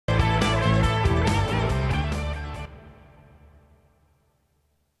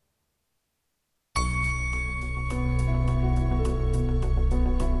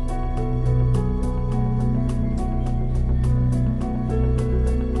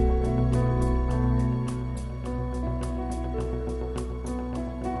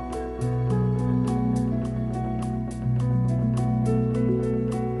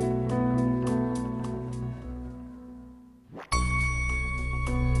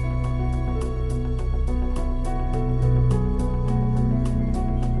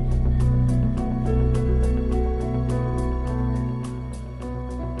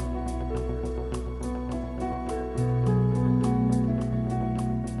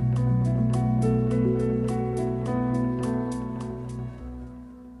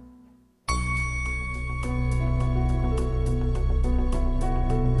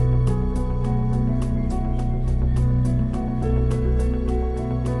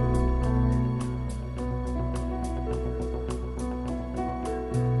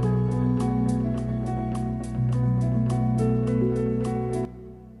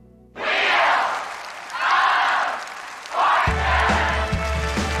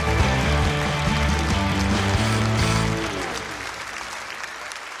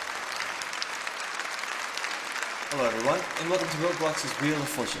welcome to Roblox's Wheel of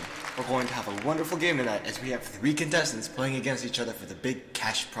Fortune. We're going to have a wonderful game tonight as we have 3 contestants playing against each other for the big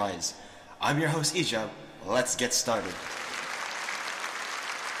cash prize. I'm your host Ijab. Let's get started.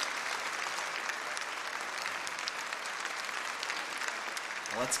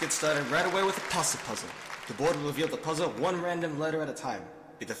 Let's get started right away with the pasta puzzle. The board will reveal the puzzle one random letter at a time.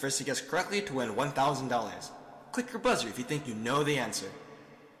 Be the first to guess correctly to win $1,000. Click your buzzer if you think you know the answer.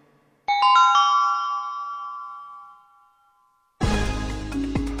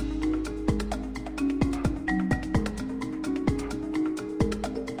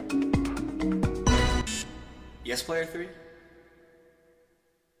 Yes, player 3?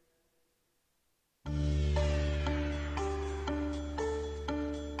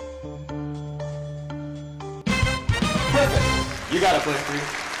 Perfect! You got it, player 3.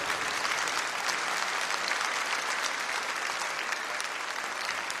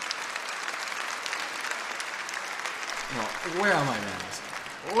 Well, where are my manners?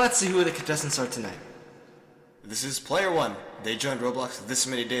 Let's see who the contestants are tonight. This is player 1. They joined Roblox this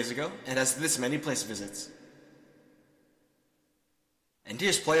many days ago and has this many place visits. And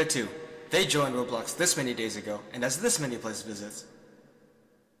here's player 2. They joined Roblox this many days ago and has this many place visits.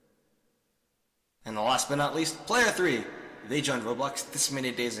 And last but not least, player 3. They joined Roblox this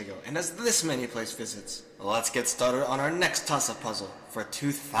many days ago and has this many place visits. Let's get started on our next toss-up puzzle for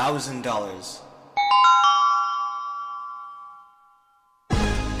 $2,000.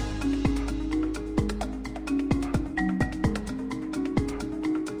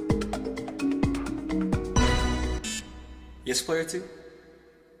 Yes, player 2?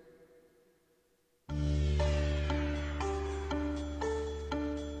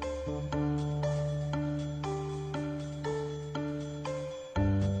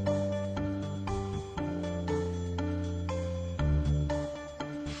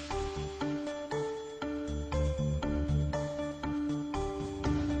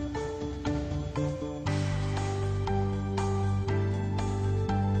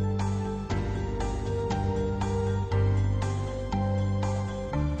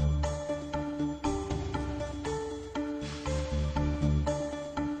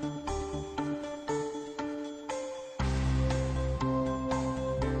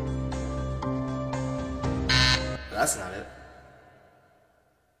 That's not it.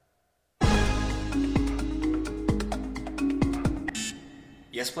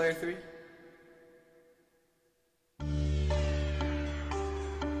 Yes, player 3?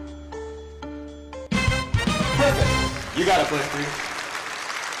 Perfect! You got it, player 3.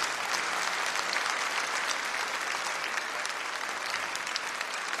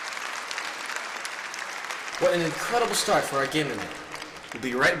 What an incredible start for our game tonight. We'll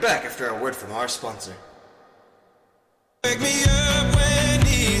be right back after a word from our sponsor. Wake me up when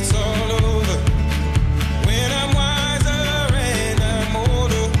it's all over, when I'm wiser and I'm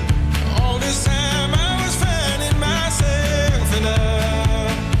older. All this time I was finding myself and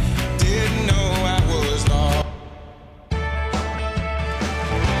I didn't know I was lost.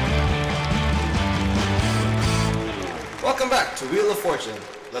 Welcome back to Wheel of Fortune.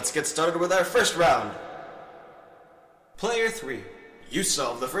 Let's get started with our first round. Player 3, you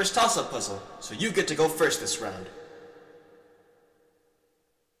solved the first toss-up puzzle, so you get to go first this round.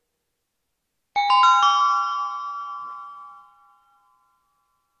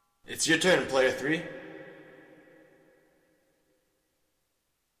 It's your turn, player 3.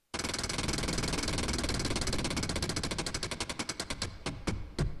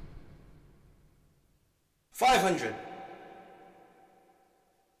 $500.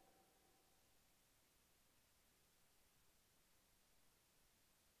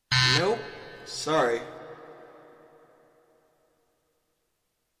 Nope. Sorry.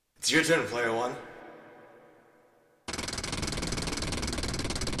 It's your turn, player 1.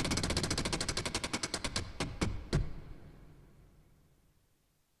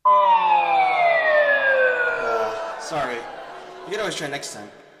 Sorry. You can always try next time.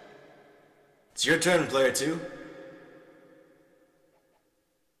 It's your turn, player 2.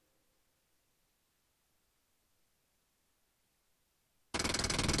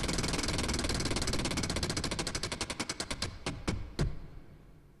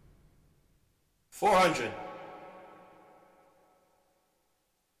 $400.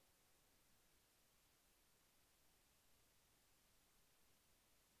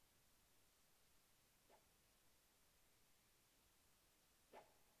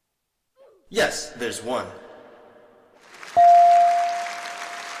 Yes, there's one.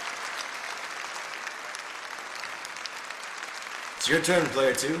 It's your turn,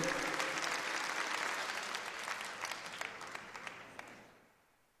 player 2.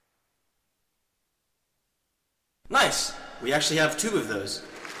 Nice! we actually have 2 of those.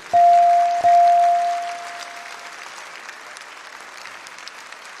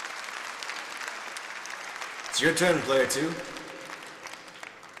 It's your turn, player 2.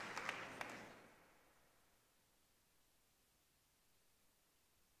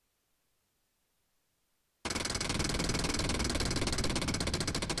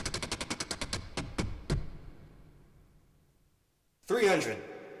 $300.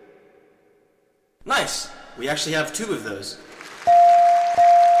 Nice! We actually have 2 of those.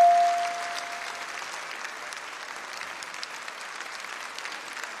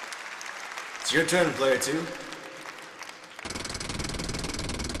 It's your turn, player 2.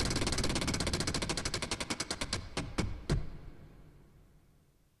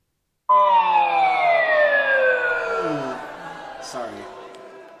 Sorry.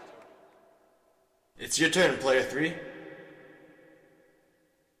 It's your turn, player 3.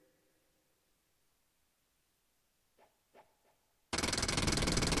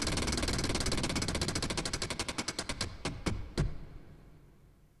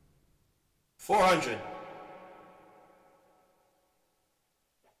 $400.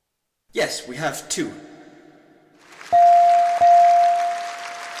 Yes, we have 2.